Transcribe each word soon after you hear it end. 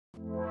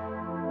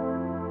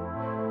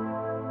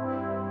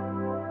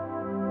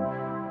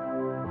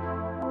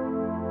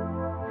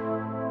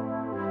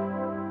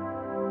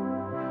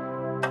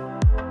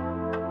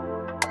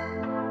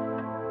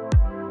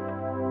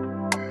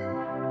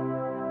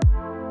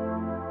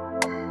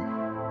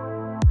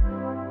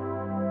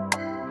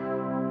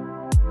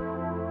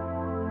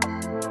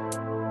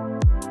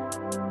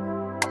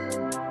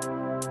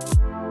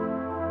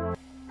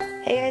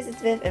Hey guys,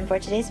 it's Viv, and for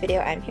today's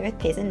video I'm here with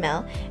Paisley and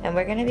Mel, and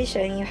we're going to be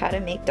showing you how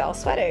to make doll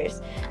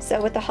sweaters. So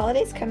with the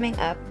holidays coming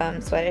up,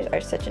 sweaters are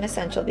such an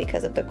essential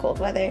because of the cold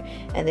weather,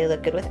 and they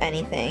look good with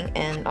anything,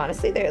 and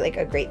honestly they're like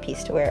a great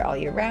piece to wear all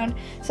year round.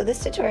 So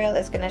this tutorial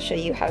is going to show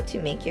you how to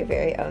make your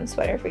very own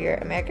sweater for your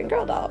American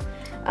Girl doll.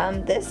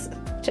 This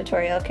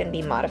tutorial can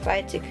be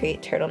modified to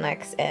create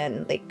turtlenecks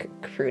and like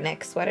crew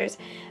neck sweaters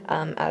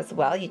as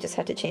well. You just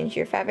have to change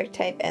your fabric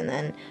type and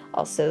then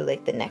also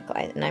like the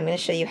neckline, and I'm going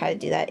to show you how to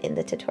do that in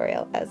the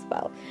tutorial as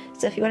well.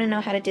 So if you want to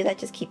know how to do that,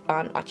 just keep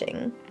on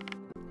watching.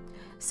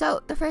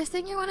 So the first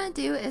thing you want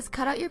to do is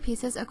cut out your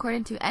pieces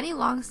according to any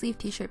long sleeve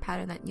t-shirt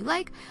pattern that you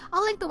like.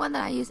 I'll link the one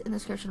that I use in the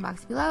description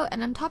box below,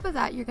 and on top of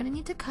that you're going to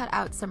need to cut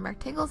out some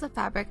rectangles of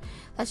fabric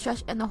that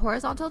stretch in the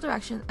horizontal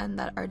direction and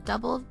that are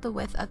double the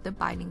width of the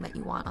binding that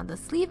you want on the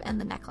sleeve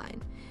and the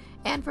neckline.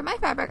 And for my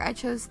fabric, I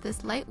chose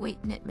this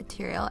lightweight knit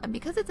material, and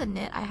because it's a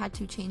knit, I had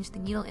to change the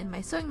needle in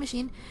my sewing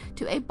machine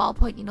to a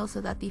ballpoint needle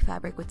so that the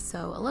fabric would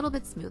sew a little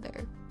bit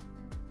smoother.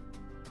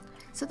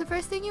 So the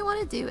first thing you want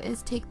to do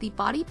is take the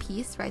body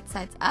piece right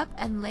sides up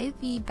and lay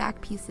the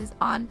back pieces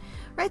on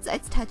right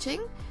sides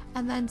touching,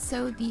 and then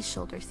sew the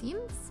shoulder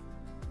seams.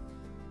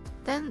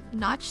 Then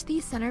notch the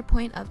center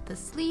point of the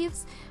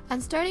sleeves,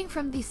 and starting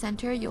from the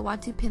center you'll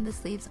want to pin the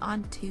sleeves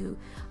onto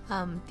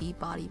the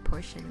body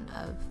portion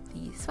of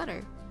the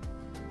sweater.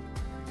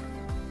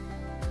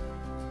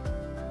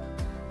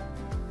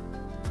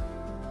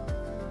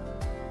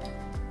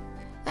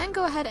 Then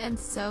go ahead and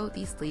sew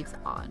the sleeves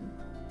on.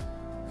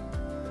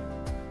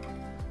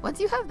 Once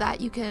you have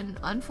that, you can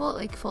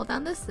fold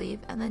down the sleeve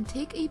and then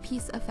take a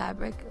piece of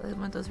fabric,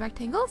 one of those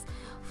rectangles,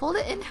 fold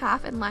it in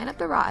half and line up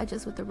the raw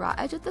edges with the raw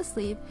edge of the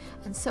sleeve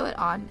and sew it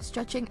on,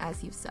 stretching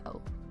as you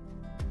sew.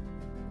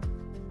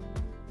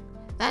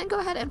 Then go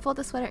ahead and fold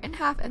the sweater in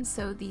half and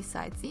sew the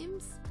side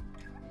seams.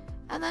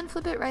 And then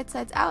flip it right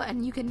sides out,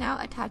 and you can now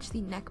attach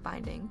the neck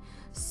binding.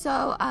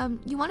 So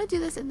you want to do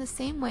this in the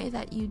same way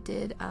that you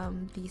did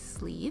the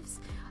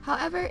sleeves.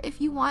 However, if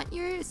you want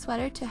your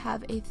sweater to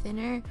have a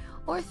thinner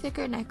or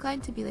thicker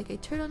neckline, to be like a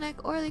turtleneck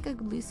or like a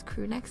loose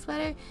crew neck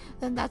sweater,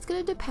 then that's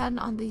going to depend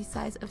on the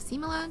size of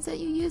seam allowance that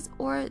you use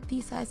or the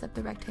size of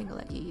the rectangle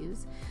that you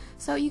use.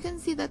 So you can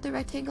see that the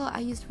rectangle I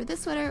used for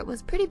this sweater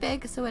was pretty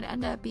big, so it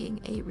ended up being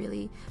a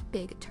really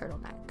big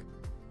turtleneck.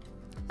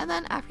 And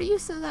then after you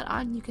sew that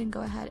on, you can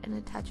go ahead and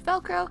attach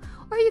Velcro,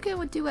 or you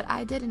can do what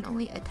I did and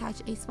only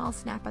attach a small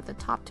snap at the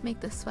top to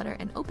make this sweater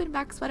an open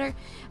back sweater,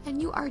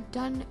 and you are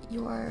done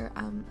your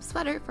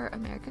sweater for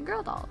American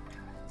Girl doll.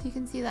 So you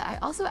can see that I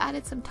also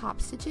added some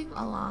top stitching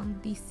along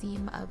the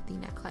seam of the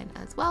neckline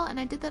as well, and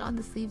I did that on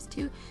the sleeves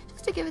too,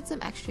 just to give it some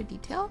extra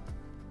detail.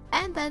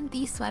 And then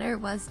the sweater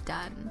was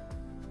done.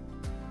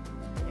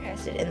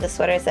 Interested in the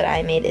sweaters that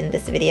I made in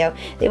this video,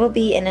 they will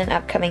be in an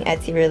upcoming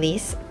Etsy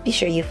release. Be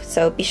sure you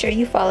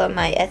follow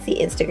my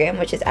Etsy Instagram,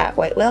 which is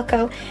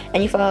 @WhiteWhaleCo,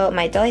 and you follow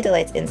my Dolly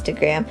Delights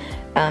Instagram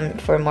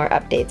for more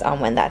updates on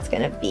when that's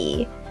gonna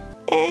be.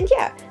 And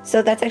yeah,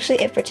 so that's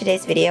actually it for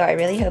today's video. I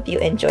really hope you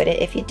enjoyed it.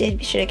 If you did,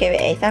 be sure to give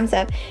it a thumbs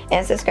up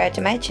and subscribe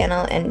to my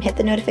channel and hit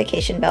the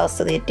notification bell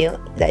so that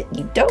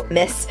you don't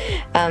miss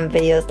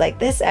videos like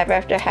this, Ever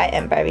After High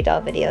and Barbie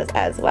doll videos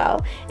as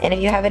well. And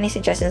if you have any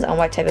suggestions on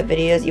what type of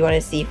videos you want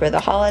to see for the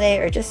holiday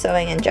or just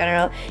sewing in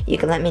general, you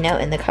can let me know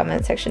in the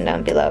comment section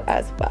down below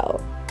as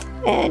well.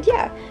 And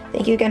yeah,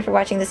 thank you again for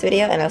watching this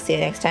video, and I'll see you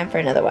next time for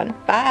another one.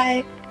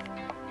 Bye!